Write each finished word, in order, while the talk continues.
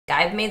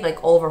I've made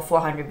like over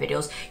 400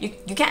 videos.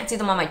 You can't see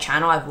them on my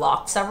channel. I've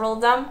locked several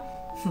of them.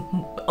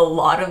 A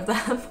lot of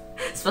them.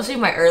 Especially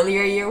my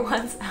earlier year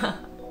ones.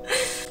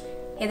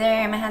 Hey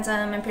there, my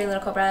handsome and pretty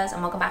little Cobras,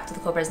 and welcome back to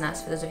the Cobra's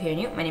Nest. For those of you who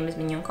are new, my name is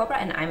Mignon Cobra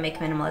and I make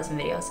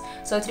minimalism videos.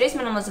 So today's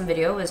minimalism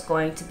video is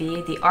going to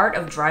be the art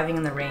of driving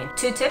in the rain.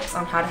 2 tips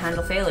on how to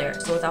handle failure.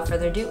 So without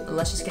further ado,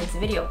 let's just get into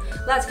the video.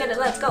 Let's get it,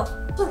 let's go!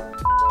 Woo.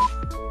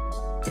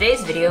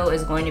 Today's video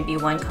is going to be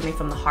one coming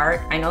from the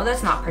heart. I know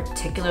that's not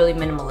particularly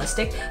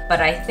minimalistic,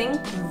 but I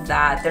think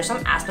that there's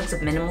some aspects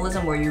of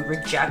minimalism where you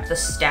reject the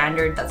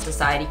standard that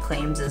society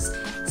claims is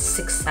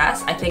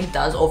success. I think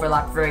does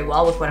overlap very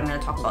well with what I'm going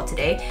to talk about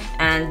today.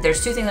 And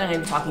there's 2 things that I'm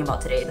going to be talking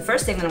about today. The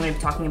first thing that I'm going to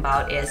be talking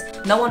about is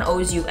no one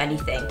owes you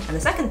anything. And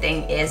the second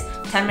thing is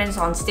 10 minutes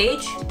on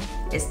stage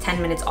is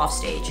 10 minutes off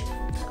stage.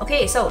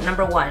 Okay, so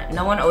number 1,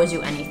 no one owes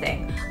you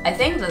anything. I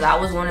think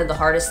that was one of the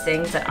hardest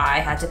things that I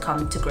had to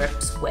come to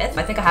grips with.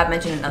 I think I have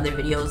mentioned in other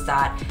videos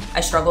that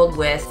I struggled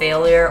with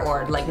failure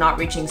or like not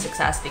reaching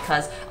success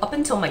because up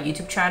until my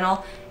YouTube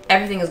channel,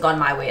 everything has gone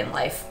my way in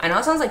life. I know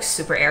it sounds like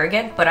super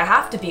arrogant, but I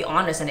have to be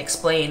honest and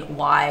explain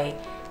why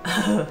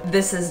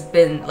this has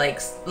been like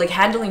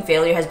handling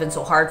failure has been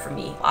so hard for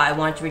me. I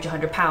wanted to reach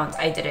 100 pounds.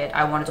 I did it.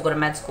 I wanted to go to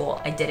med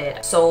school. I did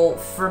it. So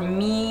for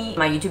me,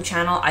 my YouTube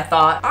channel,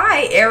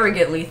 I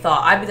arrogantly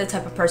thought I'd be the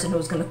type of person who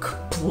was gonna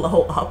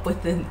blow up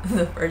within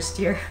the first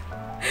year.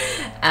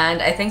 And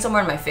I think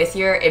somewhere in my 5th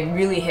year, it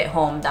really hit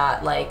home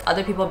that like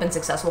other people have been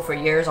successful for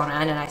years on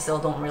end and I still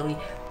don't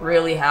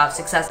really have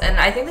success. And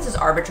I think this is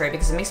arbitrary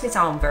because it makes me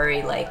sound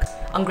very like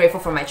ungrateful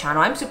for my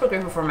channel. I'm super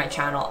grateful for my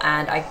channel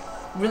and I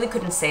really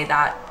couldn't say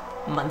that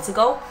months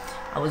ago.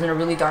 I was in a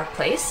really dark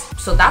place.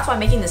 So that's why I'm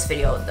making this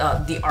video,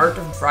 the art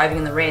of driving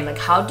in the rain. Like,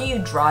 how do you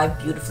drive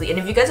beautifully? And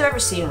if you guys have ever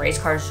seen race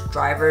cars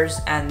drivers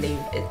and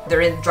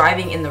they're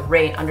driving in the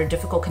rain under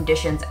difficult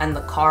conditions and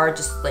the car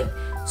just like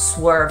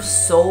swerves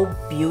so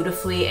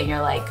beautifully and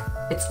you're like,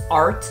 it's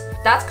art.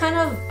 That's kind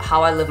of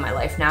how I live my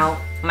life now.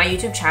 My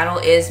YouTube channel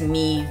is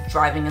me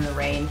driving in the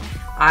rain.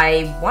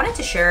 I wanted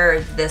to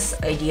share this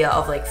idea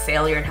of like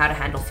failure and how to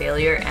handle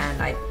failure,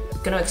 and I'm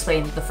gonna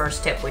explain the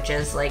first tip, which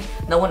is like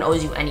no one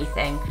owes you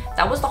anything.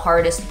 That was the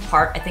hardest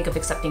part, I think, of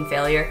accepting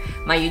failure.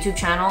 My YouTube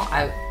channel,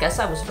 I guess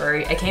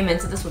I came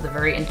into this with a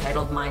very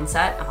entitled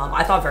mindset.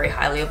 I thought very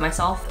highly of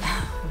myself.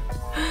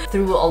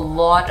 Through a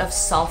lot of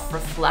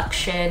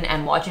self-reflection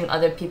and watching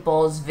other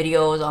people's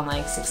videos on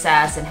like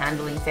success and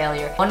handling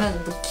failure, one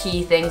of the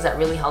key things that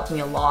really helped me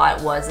a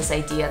lot was this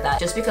idea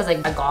that just because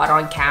like I got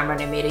on camera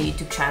and I made a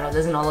YouTube channel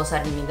doesn't all of a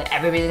sudden mean that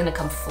everybody's gonna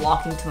come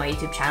flocking to my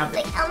YouTube channel.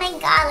 Like, oh my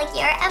god, like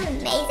you're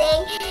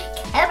amazing,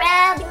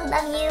 Cobra, we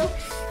love you.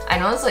 I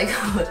know it's like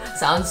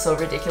sounds so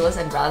ridiculous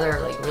and rather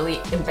like really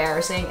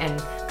embarrassing and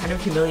kind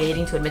of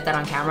humiliating to admit that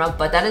on camera,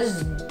 but that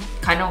is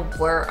kind of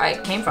where I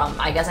came from.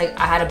 I guess I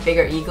had a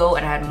bigger ego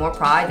and I had more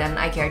pride than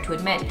I cared to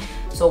admit.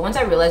 So once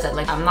I realized that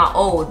like I'm not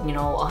owed, you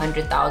know,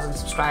 100,000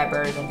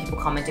 subscribers and people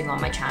commenting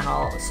on my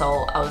channel,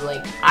 so I was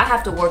like, I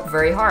have to work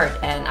very hard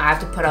and I have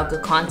to put out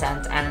good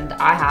content and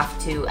I have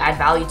to add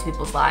value to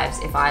people's lives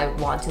if I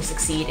want to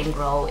succeed and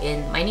grow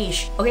in my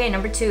niche. Okay,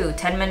 number 2,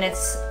 10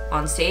 minutes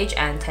on stage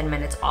and 10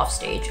 minutes off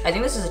stage. I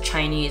think this is a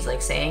Chinese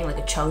like saying, like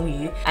a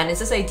chengyu, and it's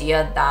this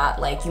idea that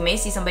like you may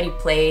see somebody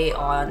play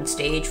on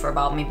stage for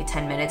about maybe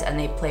 10 minutes and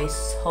they play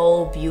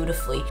so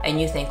beautifully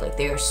and you think like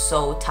they are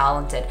so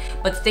talented,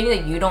 but the thing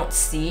that you don't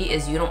see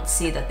is you don't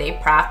see that they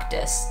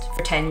practiced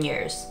for 10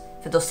 years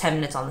for those 10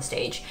 minutes on the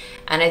stage.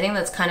 And I think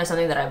that's kind of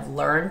something that I've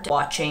learned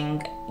watching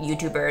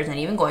YouTubers and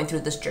even going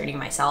through this journey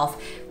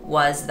myself,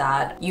 was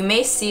that you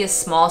may see a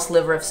small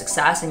sliver of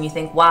success and you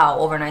think, wow,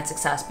 overnight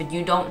success, but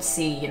you don't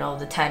see, you know,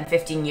 the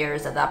 10-15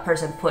 years that that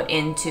person put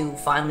into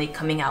finally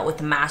coming out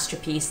with a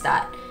masterpiece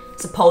that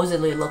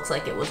supposedly looks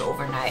like it was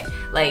overnight.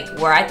 Like,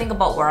 where I think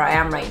about where I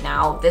am right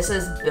now, this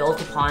is built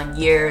upon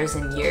years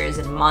and years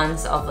and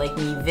months of like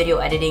me video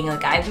editing.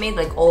 Like, I've made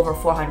like over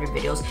 400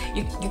 videos.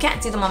 You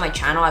can't see them on my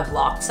channel. I've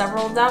locked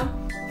several of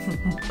them.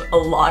 A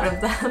lot of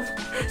them,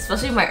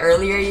 especially my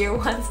earlier year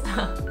ones.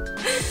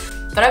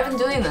 But I've been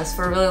doing this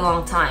for a really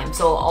long time.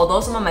 So although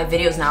some of my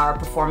videos now are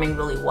performing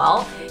really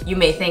well, you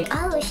may think,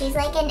 oh, she's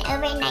like an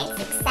overnight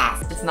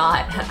success. It's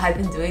not. I've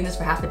been doing this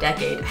for half a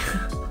decade.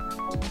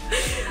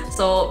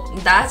 So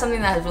that's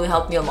something that has really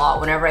helped me a lot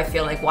whenever I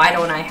feel like, why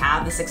don't I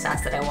have the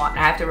success that I want?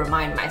 I have to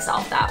remind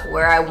myself that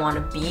where I want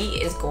to be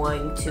is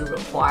going to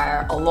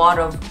require a lot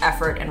of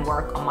effort and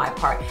work on my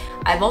part.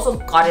 I've also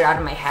got it out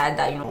of my head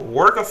that, you know,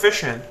 work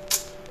efficient.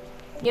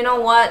 You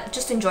know what?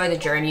 Just enjoy the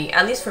journey.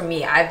 At least for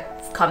me, I've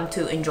come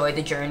to enjoy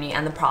the journey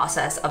and the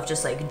process of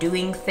just like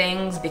doing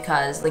things,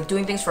 because like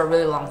doing things for a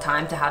really long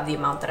time to have the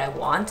amount that I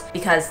want,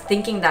 because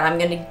thinking that I'm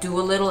gonna do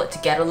a little to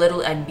get a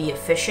little and be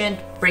efficient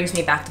brings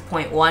me back to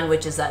point 1,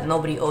 which is that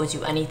nobody owes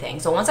you anything.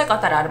 So once I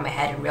got that out of my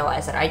head and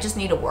realized that I just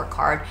need to work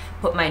hard,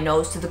 put my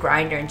nose to the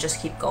grinder and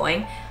just keep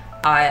going,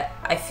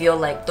 I feel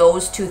like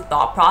those two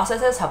thought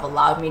processes have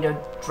allowed me to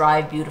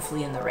drive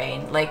beautifully in the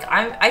rain. Like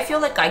I feel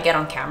like I get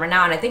on camera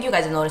now, and I think you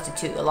guys have noticed it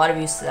too. A lot of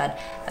you said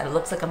that it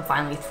looks like I'm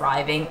finally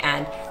thriving,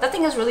 and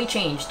nothing has really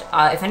changed.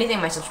 If anything,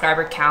 my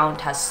subscriber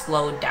count has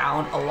slowed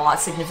down a lot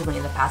significantly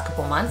in the past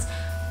couple months.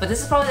 But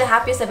this is probably the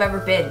happiest I've ever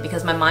been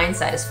because my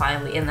mindset is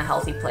finally in the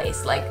healthy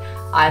place. Like,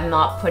 I'm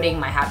not putting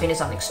my happiness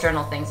on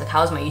external things, like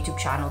how's my YouTube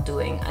channel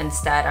doing?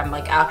 Instead, I'm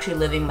like actually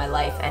living my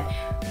life and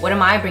what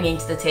am I bringing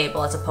to the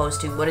table as opposed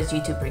to what is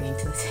YouTube bringing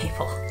to the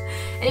table?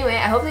 Anyway,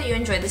 I hope that you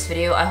enjoyed this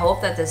video. I hope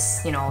that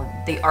this, you know,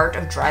 the art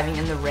of driving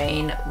in the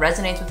rain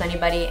resonates with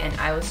anybody, and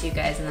I will see you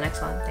guys in the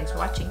next one. Thanks for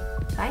watching.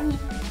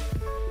 Bye!